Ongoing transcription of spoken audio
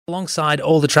Alongside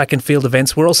all the track and field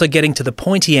events, we're also getting to the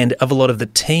pointy end of a lot of the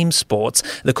team sports.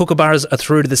 The Kookaburras are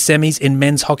through to the semis in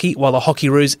men's hockey, while the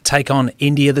Hockeyroos take on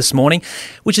India this morning,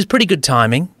 which is pretty good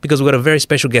timing because we've got a very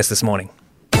special guest this morning.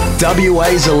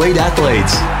 WA's elite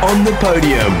athletes on the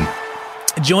podium.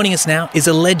 Joining us now is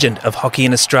a legend of hockey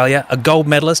in Australia, a gold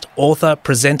medalist, author,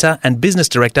 presenter and business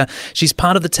director. She's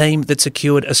part of the team that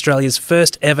secured Australia's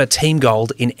first ever team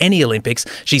gold in any Olympics.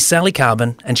 She's Sally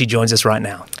Carbon and she joins us right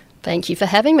now. Thank you for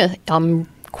having me. I'm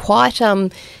quite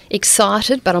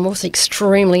excited, but I'm also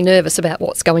extremely nervous about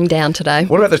what's going down today.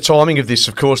 What about the timing of this?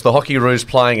 Of course, the Hockeyroos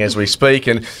playing as we speak,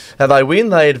 and they win,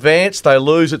 they advance, they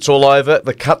lose, it's all over.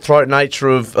 The cutthroat nature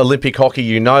of Olympic hockey,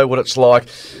 you know what it's like.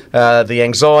 The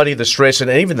anxiety, the stress,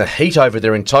 and even the heat over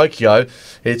there in Tokyo.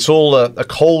 It's all a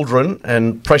cauldron,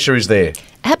 and pressure is there.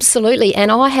 Absolutely,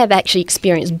 and I have actually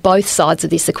experienced both sides of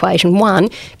this equation. One,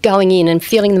 going in and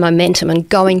feeling the momentum and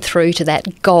going through to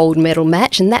that gold medal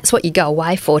match, and that's what you go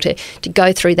away for, to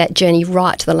go through that journey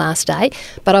right to the last day.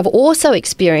 But I've also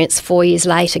experienced 4 years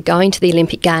later going to the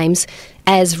Olympic Games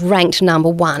as ranked number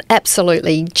one.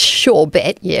 Absolutely sure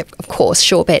bet, yeah, of course,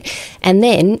 sure bet. And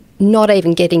then not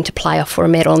even getting to play off for a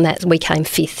medal, and that we came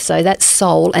fifth. So that's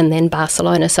Seoul and then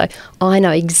Barcelona. So I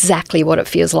know exactly what it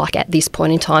feels like at this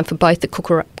point in time for both the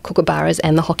Kookaburras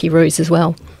and the Hockeyroos as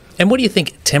well. And what do you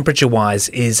think, temperature-wise,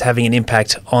 is having an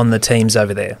impact on the teams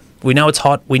over there? We know it's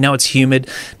hot, we know it's humid.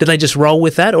 Do they just roll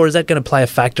with that, or is that going to play a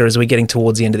factor as we're getting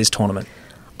towards the end of this tournament?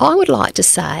 I would like to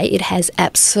say it has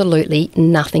absolutely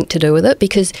nothing to do with it,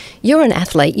 because you're an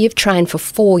athlete, you've trained for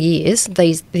 4 years, in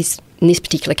this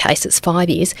particular case it's 5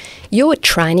 years, you're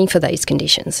training for these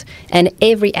conditions, and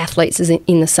every athlete is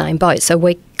in the same boat. So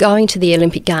we're going to the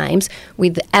Olympic Games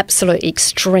with absolute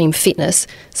extreme fitness,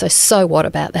 so what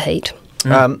about the heat?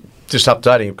 Just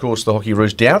updating, of course, the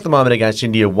Hockeyroos down at the moment against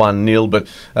India 1-0,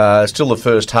 but still the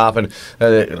first half, and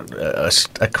a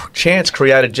chance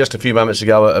created just a few moments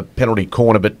ago, a penalty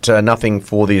corner, but nothing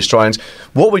for the Australians.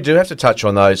 What we do have to touch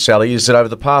on, though, Sally, is that over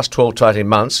the past 12 to 18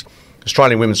 months,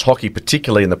 Australian women's hockey,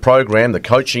 particularly in the program, the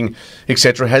coaching,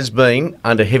 etc., has been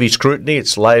under heavy scrutiny.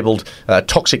 It's labelled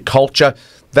toxic culture.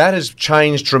 That has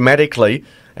changed dramatically,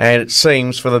 and it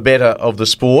seems for the better of the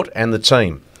sport and the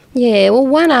team. Yeah, well,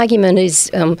 one argument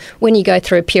is when you go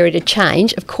through a period of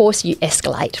change, of course you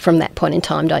escalate from that point in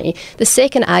time, don't you? The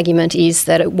second argument is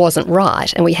that it wasn't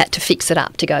right and we had to fix it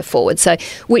up to go forward. So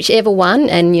whichever one,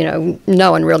 and, you know,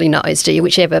 no one really knows, do you,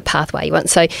 whichever pathway you want.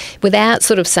 So without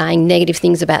sort of saying negative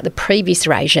things about the previous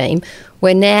regime,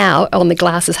 we're now on the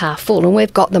glass is half full, and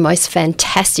we've got the most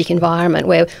fantastic environment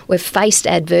where we've faced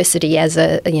adversity as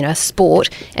a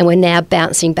sport, and we're now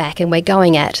bouncing back, and we're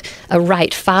going at a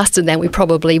rate faster than we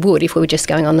probably would if we were just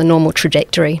going on the normal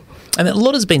trajectory. And a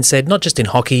lot has been said, not just in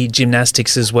hockey,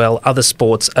 gymnastics as well, other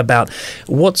sports, about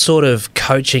what sort of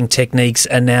coaching techniques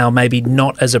are now maybe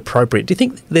not as appropriate. Do you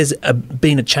think there's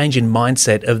been a change in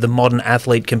mindset of the modern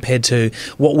athlete compared to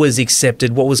what was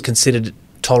accepted, what was considered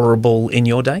tolerable in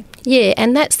your day? Yeah,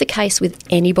 and that's the case with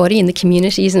anybody in the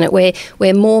community, isn't it?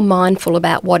 We're more mindful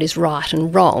about what is right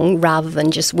and wrong rather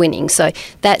than just winning. So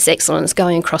that's excellent. It's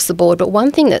going across the board. But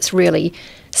one thing that's really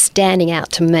standing out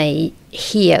to me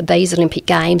here, these Olympic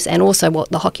Games, and also what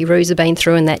the Hockeyroos have been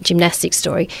through in that gymnastics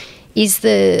story, is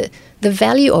the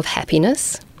value of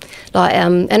happiness.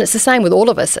 And it's the same with all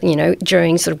of us, you know,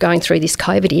 during sort of going through this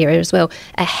COVID era as well.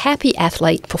 A happy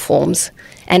athlete performs.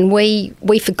 And we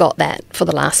forgot that for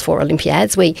the last 4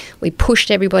 Olympiads. We pushed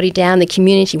everybody down. The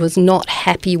community was not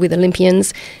happy with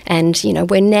Olympians. And, you know,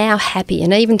 we're now happy.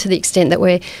 And even to the extent that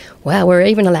we're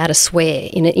even allowed to swear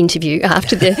in an interview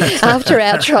after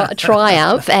our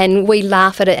triumph. And we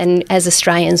laugh at it. And as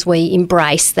Australians, we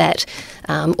embrace that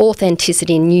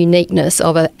authenticity and uniqueness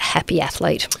of a happy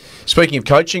athlete. Speaking of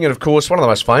coaching, and of course, one of the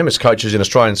most famous coaches in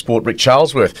Australian sport, Rick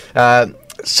Charlesworth,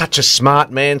 such a smart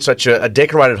man, such a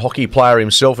decorated hockey player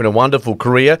himself in a wonderful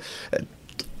career.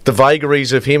 The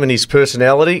vagaries of him and his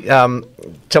personality.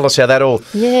 Tell us how that all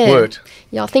worked.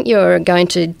 Yeah, I think you're going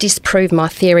to disprove my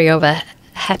theory of a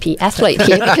happy athlete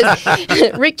here,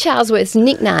 because Rick Charlesworth's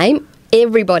nickname,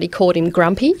 everybody called him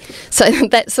Grumpy. So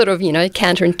that's sort of, you know,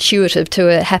 counterintuitive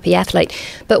to a happy athlete.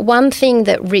 But one thing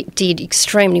that Rick did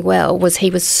extremely well was he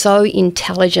was so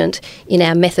intelligent in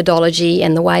our methodology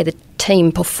and the way the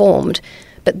team performed.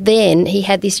 But then he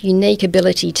had this unique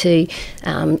ability to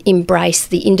embrace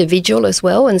the individual as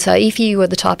well. And so if you were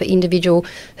the type of individual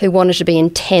who wanted to be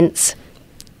intense,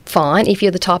 fine. If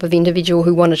you're the type of individual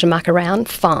who wanted to muck around,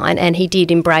 fine. And he did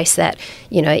embrace that,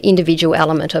 you know, individual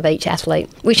element of each athlete,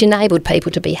 which enabled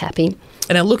people to be happy.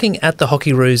 And now looking at the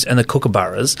Hockeyroos and the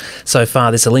Kookaburras so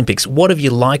far this Olympics, what have you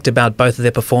liked about both of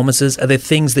their performances? Are there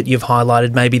things that you've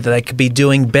highlighted maybe that they could be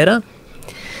doing better?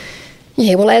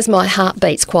 Yeah, well, as my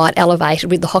heartbeat's quite elevated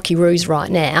with the Hockeyroos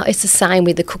right now, it's the same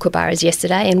with the Kookaburras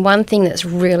yesterday. And one thing that's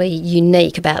really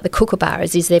unique about the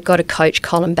Kookaburras is they've got a coach,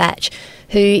 Colin Batch,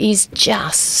 who is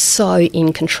just so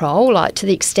in control, like to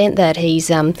the extent that he's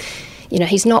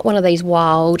not one of these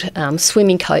wild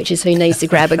swimming coaches who needs to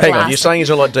grab a glass. Hang on, you're saying he's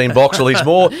not like Dean Boxall. He's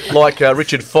more like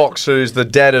Richard Fox, who's the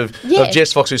dad of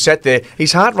Jess Fox, who sat there.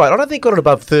 His heart rate, I don't think got it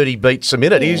above 30 beats a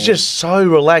minute. He's just so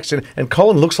relaxed. And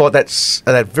Colin looks like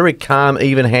that very calm,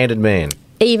 even-handed man.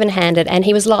 Even-handed, and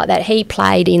he was like that. He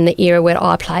played in the era where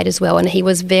I played as well, and he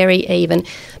was very even,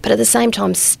 but at the same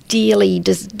time steely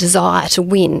desire to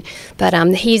win. But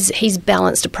his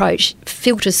balanced approach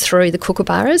filters through the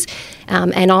Kookaburras,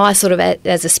 and I sort of,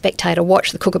 as a spectator,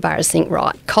 watch the Kookaburras think,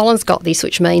 right, Colin's got this,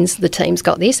 which means the team's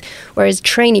got this, whereas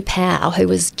Trini Powell, who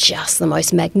was just the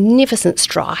most magnificent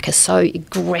striker, so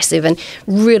aggressive and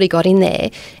really got in there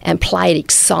and played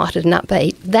excited and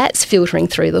upbeat, that's filtering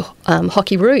through the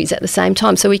Hockeyroos at the same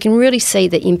time. So we can really see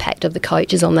the impact of the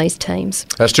coaches on these teams.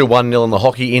 Still 1-0 in the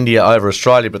hockey, India over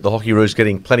Australia, but the Hockeyroos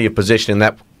getting plenty of possession in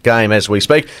that game as we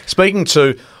speak. Speaking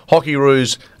to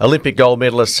Hockeyroos Olympic gold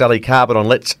medalist Sally Carbon on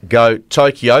Let's Go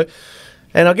Tokyo.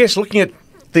 And I guess looking at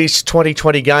these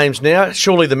 2020 games now,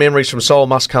 surely the memories from Seoul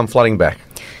must come flooding back.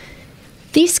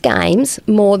 This game's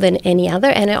more than any other,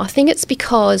 and I think it's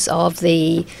because of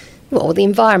the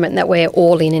environment that we're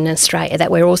all in Australia,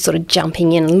 that we're all sort of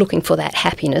jumping in and looking for that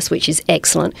happiness, which is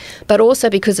excellent, but also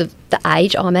because of the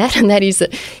age I'm at, and that is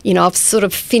that, I've sort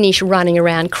of finished running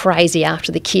around crazy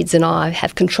after the kids and I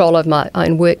have control of my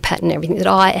own work pattern and everything, that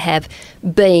I have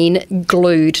been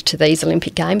glued to these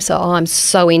Olympic Games, so I'm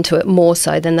so into it, more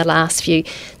so than the last few.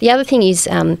 The other thing is,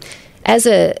 as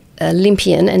a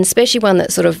Olympian, and especially one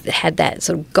that sort of had that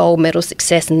sort of gold medal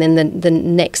success and then the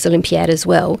next Olympiad as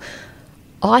well,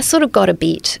 I sort of got a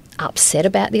bit upset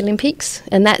about the Olympics,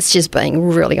 and that's just being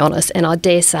really honest, and I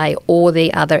dare say all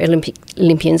the other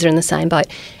Olympians are in the same boat,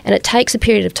 and it takes a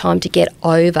period of time to get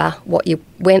over what you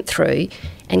went through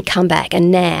and come back, and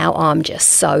now I'm just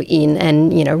so in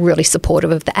and, really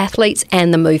supportive of the athletes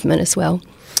and the movement as well.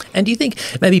 And do you think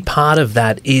maybe part of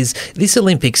that is this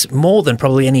Olympics, more than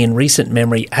probably any in recent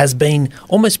memory, has been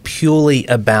almost purely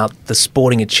about the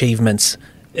sporting achievements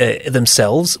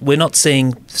themselves? We're not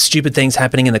seeing stupid things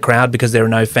happening in the crowd because there are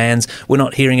no fans. We're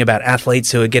not hearing about athletes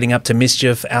who are getting up to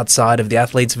mischief outside of the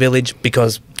athletes' village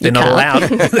because they're not allowed.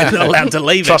 They're not allowed to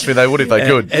leave. Trust me, they would if they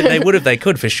could. And they would if they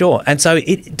could, for sure. And so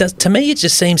it does. To me, it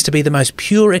just seems to be the most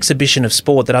pure exhibition of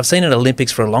sport that I've seen at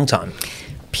Olympics for a long time.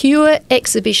 Pure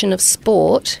exhibition of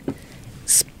sport,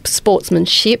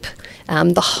 sportsmanship.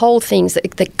 The whole things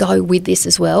that go with this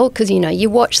as well, because, you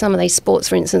watch some of these sports,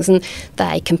 for instance, and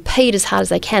they compete as hard as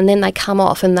they can, then they come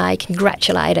off and they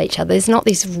congratulate each other. There's not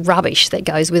this rubbish that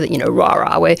goes with it,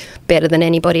 rah-rah, we're better than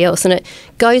anybody else. And it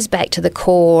goes back to the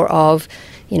core of,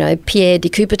 Pierre de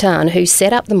Coubertin, who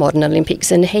set up the modern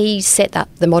Olympics, and he set up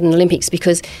the modern Olympics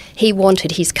because he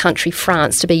wanted his country,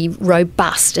 France, to be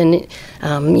robust and,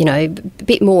 a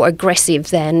bit more aggressive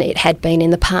than it had been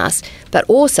in the past, but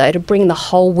also to bring the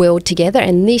whole world together.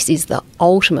 And this is the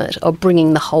ultimate of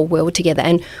bringing the whole world together,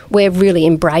 and we're really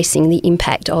embracing the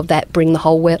impact of that, bring the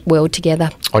whole world together.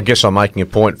 I guess I'm making a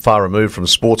point far removed from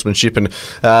sportsmanship and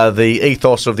the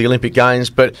ethos of the Olympic Games,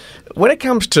 but when it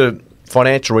comes to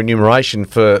financial remuneration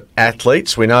for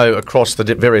athletes, we know across the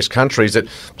various countries that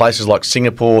places like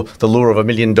Singapore, the lure of $1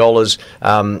 million,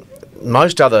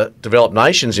 most other developed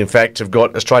nations, in fact, have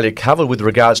got Australia covered with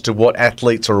regards to what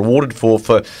athletes are awarded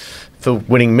for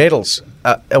winning medals.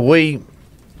 Are we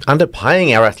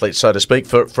underpaying our athletes, so to speak,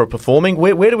 for performing?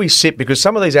 Where do we sit? Because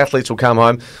some of these athletes will come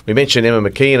home. We mentioned Emma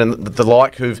McKeon and the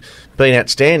like, who've been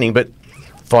outstanding, but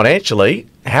financially,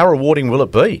 how rewarding will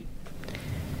it be?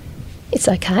 It's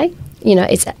okay.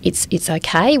 It's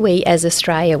okay. We, as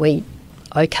Australia,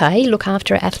 look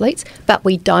after our athletes, but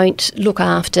we don't look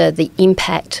after the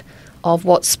impact of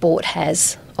what sport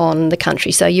has on the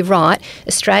country. So you're right,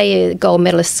 Australia gold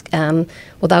medalists,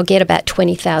 they'll get about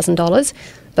 $20,000,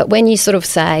 but when you sort of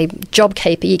say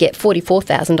JobKeeper, you get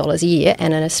 $44,000 a year,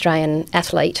 and an Australian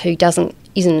athlete who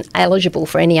isn't eligible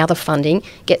for any other funding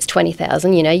gets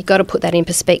 $20,000. You've got to put that in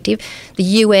perspective. The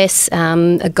US,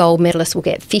 a gold medalist will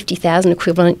get $50,000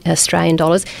 equivalent Australian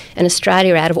dollars, and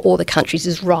Australia, out of all the countries,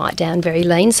 is right down very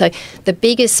lean. So the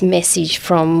biggest message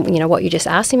from what you're just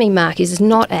asking me, Mark, is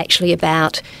not actually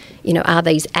about are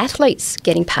these athletes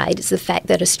getting paid? It's the fact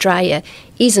that Australia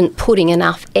isn't putting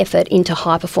enough effort into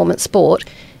high performance sport,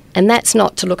 and that's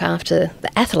not to look after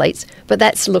the athletes, but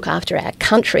that's to look after our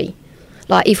country.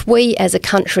 Like, if we as a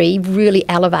country really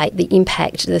elevate the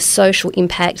impact, the social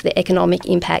impact, the economic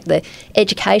impact, the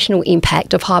educational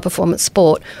impact of high-performance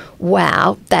sport,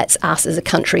 wow, that's us as a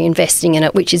country investing in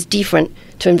it, which is different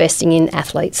to investing in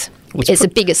athletes. It's a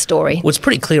bigger story. Well, it's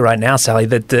pretty clear right now, Sally,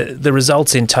 that the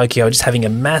results in Tokyo are just having a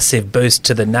massive boost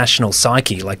to the national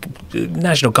psyche. Like,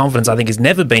 national confidence, I think, has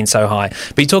never been so high.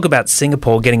 But you talk about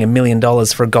Singapore getting $1 million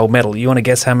for a gold medal. You want to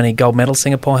guess how many gold medals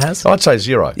Singapore has? I'd say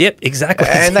 0. Yep, exactly.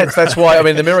 And that's why, I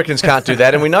mean, the Americans can't do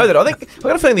that. And we know that. I think, I've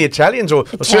got a feeling the Italians are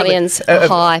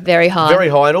high, very high. Very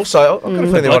high. And also, I've got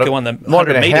a feeling like won the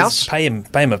 100 metres, pay him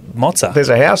a mozza. There's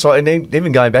a house. And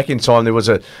even going back in time, there was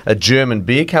a German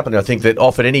beer company, I think, that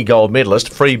offered any gold medalist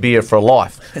free beer for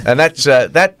life, and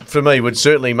that for me would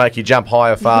certainly make you jump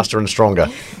higher, faster, and stronger.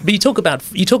 But you talk about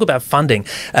funding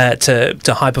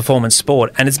to high performance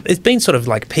sport, and it's been sort of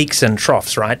like peaks and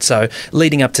troughs, right? So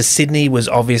leading up to Sydney was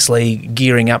obviously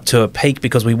gearing up to a peak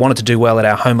because we wanted to do well at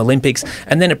our home Olympics,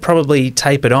 and then it probably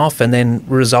tapered off, and then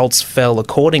results fell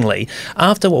accordingly.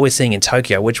 After what we're seeing in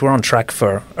Tokyo, which we're on track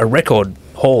for a record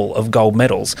haul of gold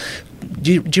medals.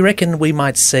 Do you reckon we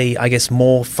might see, I guess,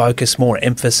 more focus, more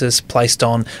emphasis placed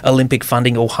on Olympic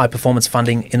funding or high-performance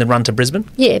funding in the run to Brisbane?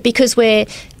 Yeah, because we're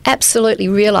absolutely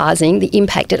realising the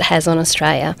impact it has on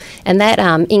Australia, and that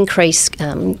increased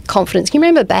confidence. Can you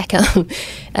remember back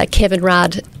Kevin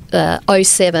Rudd,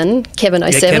 07, Kevin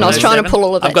 07. Kevin I was trying to pull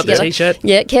all of that I've got together. the T-shirt.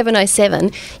 Yeah, Kevin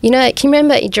 07. You know, can you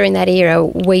remember during that era,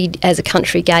 we as a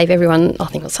country gave everyone, I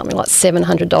think it was something like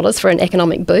 $700 for an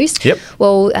economic boost? Yep.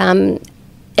 Well,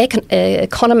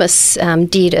 economists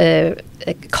did a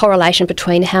correlation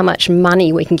between how much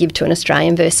money we can give to an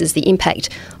Australian versus the impact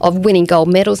of winning gold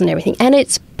medals and everything, and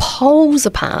it's poles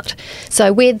apart.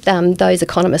 So with those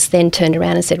economists then turned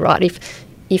around and said, right,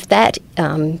 if that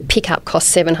pickup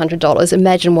costs $700,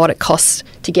 imagine what it costs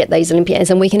to get these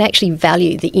Olympians, and we can actually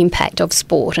value the impact of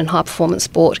sport and high-performance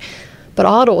sport. But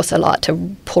I'd also like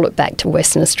to pull it back to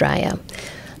Western Australia.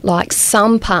 Like,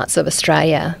 some parts of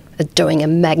Australia are doing a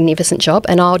magnificent job,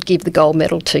 and I would give the gold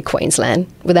medal to Queensland,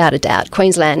 without a doubt.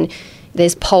 Queensland,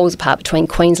 there's poles apart between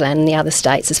Queensland and the other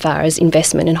states as far as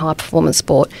investment in high-performance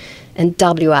sport. And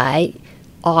WA,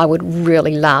 I would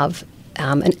really love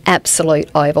an absolute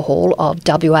overhaul of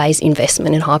WA's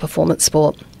investment in high-performance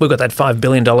sport. We've got that $5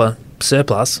 billion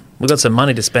surplus. We've got some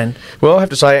money to spend. Well, I have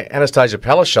to say, Anastasia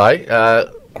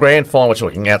Palaszczuk, grand final, we're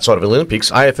talking outside of Olympics,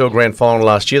 AFL grand final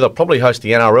last year. They'll probably host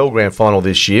the NRL grand final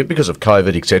this year because of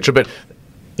COVID, etc. But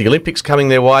the Olympics coming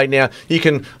their way. Now, you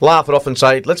can laugh it off and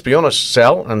say, let's be honest,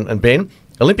 Sal and Ben,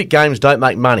 Olympic Games don't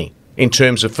make money in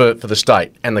terms of for the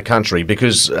state and the country,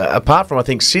 because apart from, I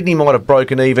think, Sydney might have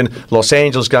broken even, Los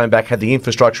Angeles going back had the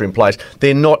infrastructure in place,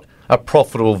 they're not a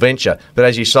profitable venture. But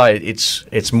as you say,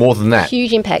 it's more than that.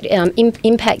 Huge impact.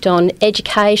 Impact on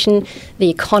education, the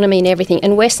economy and everything.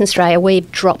 In Western Australia,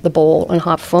 we've dropped the ball on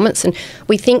high performance, and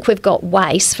we think we've got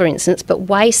WACE, for instance, but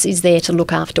WACE is there to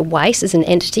look after WACE as an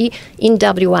entity. In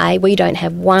WA, we don't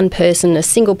have one person, a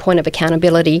single point of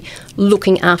accountability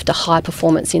looking after high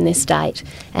performance in this state.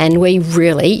 And we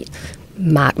really,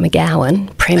 Mark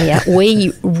McGowan, Premier,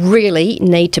 we really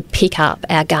need to pick up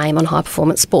our game on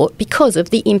high-performance sport because of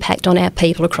the impact on our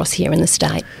people across here in the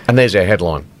state. And there's our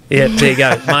headline. Yeah, there you go.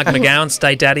 Mark McGowan,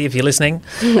 State Daddy, if you're listening.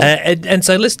 And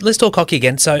so let's talk hockey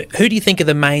again. So who do you think are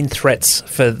the main threats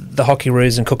for the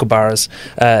Hockeyroos and Kookaburras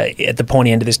at the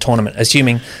pointy end of this tournament,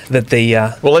 assuming that the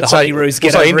Hockeyroos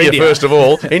get over India first of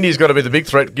all. India's got to be the big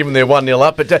threat given they're 1-0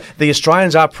 up. But the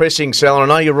Australians are pressing, Sal,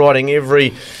 and I know you're riding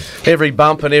every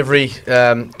bump and every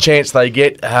chance they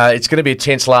get. It's going to be a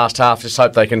tense last half. Just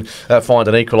hope they can find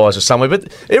an equaliser somewhere.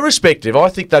 But irrespective, I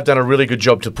think they've done a really good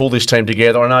job to pull this team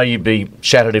together. I know you'd be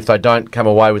shattered if they don't come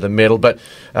away with a medal, but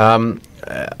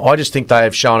I just think they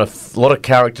have shown a lot of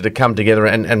character to come together,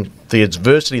 and the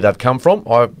adversity they've come from,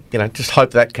 I just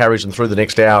hope that carries them through the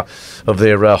next hour of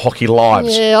their hockey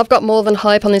lives. Yeah, I've got more than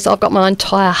hope on this. I've got my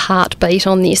entire heartbeat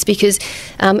on this because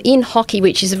in hockey,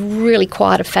 which is really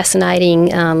quite a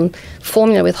fascinating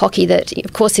formula with hockey, that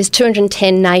of course there's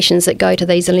 210 nations that go to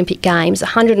these Olympic Games.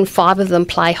 105 of them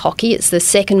play hockey. It's the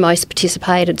second most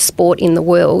participated sport in the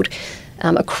world.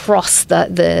 Across all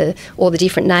the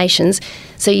different nations.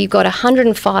 So you've got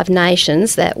 105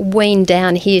 nations that wean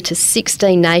down here to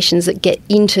 16 nations that get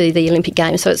into the Olympic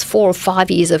Games. So it's 4 or 5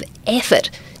 years of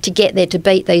effort to get there, to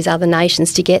beat these other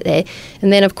nations to get there.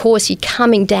 And then, of course, you're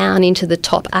coming down into the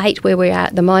top 8 where we are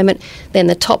at the moment. Then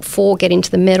the top 4 get into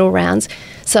the medal rounds.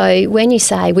 So when you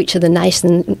say which of the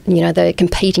nations, the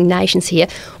competing nations here,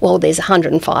 well, there's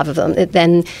 105 of them.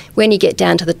 Then when you get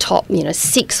down to the top,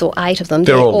 6 or 8 of them,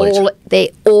 they're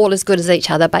all as good as each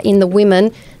other. But in the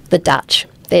women, the Dutch.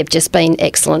 they've just been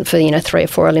excellent for 3 or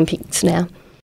 4 Olympics now.